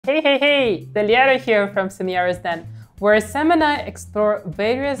Hey! Dilyara here from Dilyara's Den, where Sam and I explore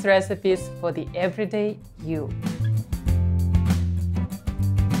various recipes for the everyday you.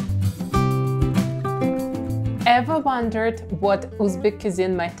 Ever wondered what Uzbek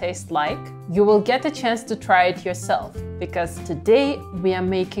cuisine might taste like? You will get a chance to try it yourself, because today we are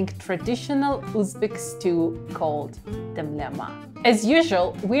making traditional Uzbek stew called Dimlyama. As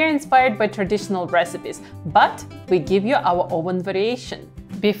usual, we are inspired by traditional recipes, but we give you our own variation.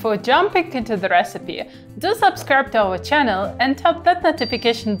 Before jumping into the recipe, do subscribe to our channel and tap that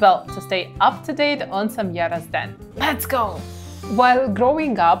notification bell to stay up to date on Dilyara's Den. Let's go! While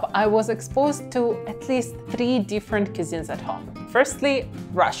growing up, I was exposed to at least 3 different cuisines at home. Firstly,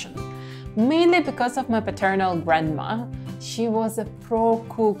 Russian, mainly because of my paternal grandma. She was a pro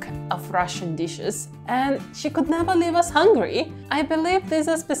cook of Russian dishes and she could never leave us hungry. I believe these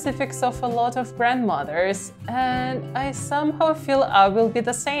are specifics of a lot of grandmothers and I somehow feel I will be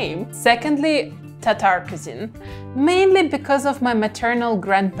the same. Secondly, Tatar cuisine, mainly because of my maternal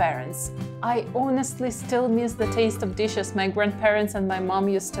grandparents. I honestly still miss the taste of dishes my grandparents and my mom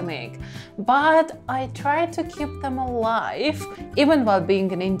used to make, but I try to keep them alive even while being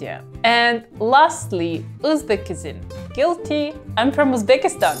in India. And lastly, Uzbek cuisine. Guilty, I'm from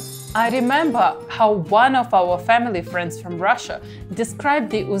Uzbekistan. I remember how one of our family friends from Russia described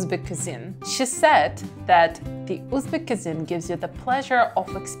the Uzbek cuisine. She said that the Uzbek cuisine gives you the pleasure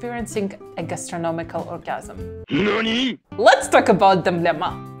of experiencing a gastronomical orgasm. Nani? Let's talk about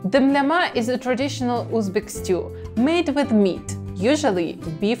Damlyama. Damlyama is a traditional Uzbek stew made with meat, usually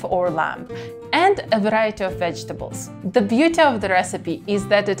beef or lamb, and a variety of vegetables. The beauty of the recipe is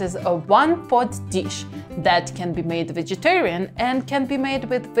that it is a one-pot dish that can be made vegetarian and can be made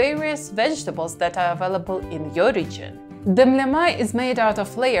with various vegetables that are available in your region. Dimlyama is made out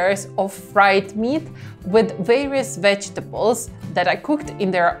of layers of fried meat with various vegetables that are cooked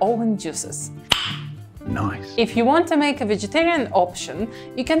in their own juices. Nice. If you want to make a vegetarian option,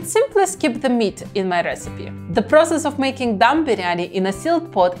 you can simply skip the meat in my recipe. The process of making dum biryani in a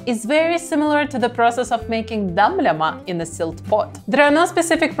sealed pot is very similar to the process of making damlyama in a sealed pot. There are no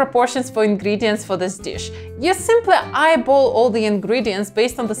specific proportions for ingredients for this dish. You simply eyeball all the ingredients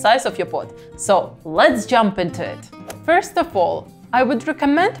based on the size of your pot. So let's jump into it. First of all, I would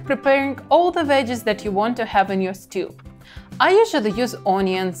recommend preparing all the veggies that you want to have in your stew. I usually use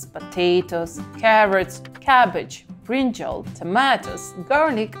onions, potatoes, carrots, cabbage, brinjal, tomatoes,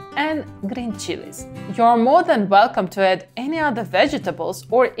 garlic, and green chilies. You're more than welcome to add any other vegetables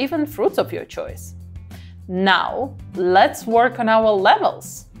or even fruits of your choice. Now, let's work on our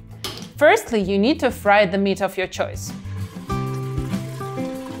levels. Firstly, you need to fry the meat of your choice.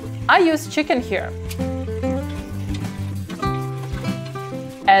 I use chicken here.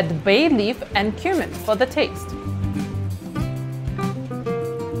 Add bay leaf and cumin for the taste.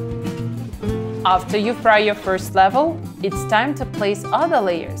 After you fry your first level, it's time to place other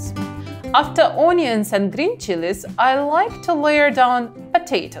layers. After onions and green chilies, I like to layer down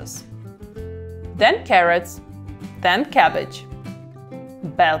potatoes, then carrots, then cabbage,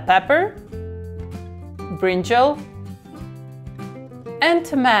 bell pepper, brinjal, and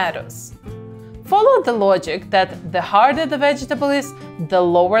tomatoes. Follow the logic that the harder the vegetable is, the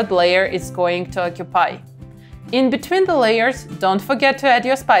lower the layer is going to occupy. In between the layers, don't forget to add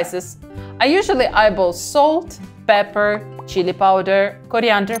your spices. I usually eyeball salt, pepper, chili powder,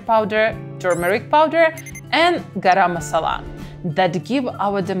 coriander powder, turmeric powder, and garam masala that give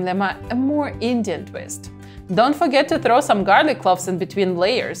our Damlyama a more Indian twist. Don't forget to throw some garlic cloves in between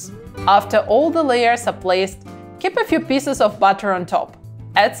layers. After all the layers are placed, keep a few pieces of butter on top.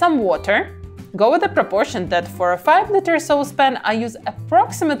 Add some water. Go with the proportion that for a 5-liter saucepan I use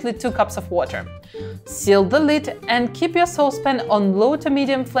approximately 2 cups of water. Seal the lid and keep your saucepan on low to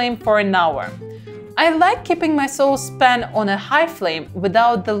medium flame for an hour. I like keeping my saucepan on a high flame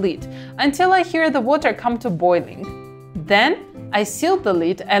without the lid until I hear the water come to boiling. Then I seal the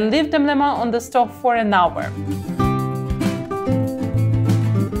lid and leave Damlyama on the stove for an hour.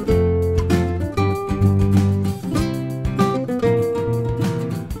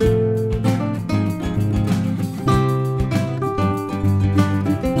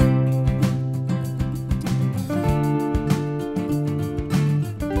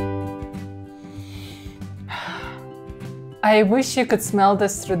 I wish you could smell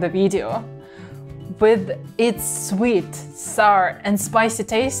this through the video. With its sweet, sour, and spicy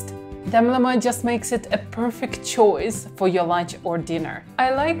taste, Damlyama just makes it a perfect choice for your lunch or dinner.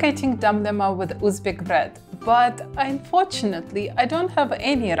 I like eating Damlyama with Uzbek bread, but unfortunately I don't have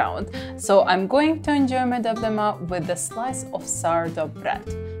any around, so I'm going to enjoy my Damlyama with a slice of sourdough bread.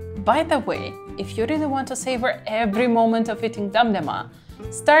 By the way, if you really want to savor every moment of eating Damlyama,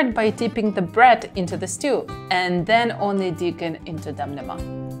 Start by dipping the bread into the stew and then only dig in into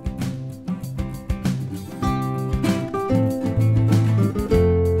Damlyama.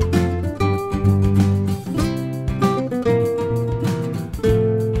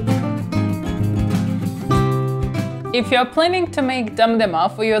 If you're planning to make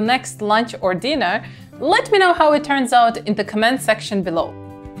Damlyama for your next lunch or dinner, let me know how it turns out in the comment section below.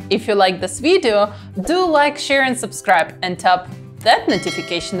 If you like this video, do like, share and subscribe and tap that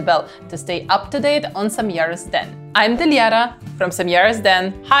notification bell to stay up to date on Samyara's Den. I'm Dilyara from Samyara's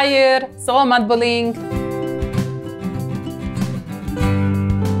Den. Hayır, selamat buling!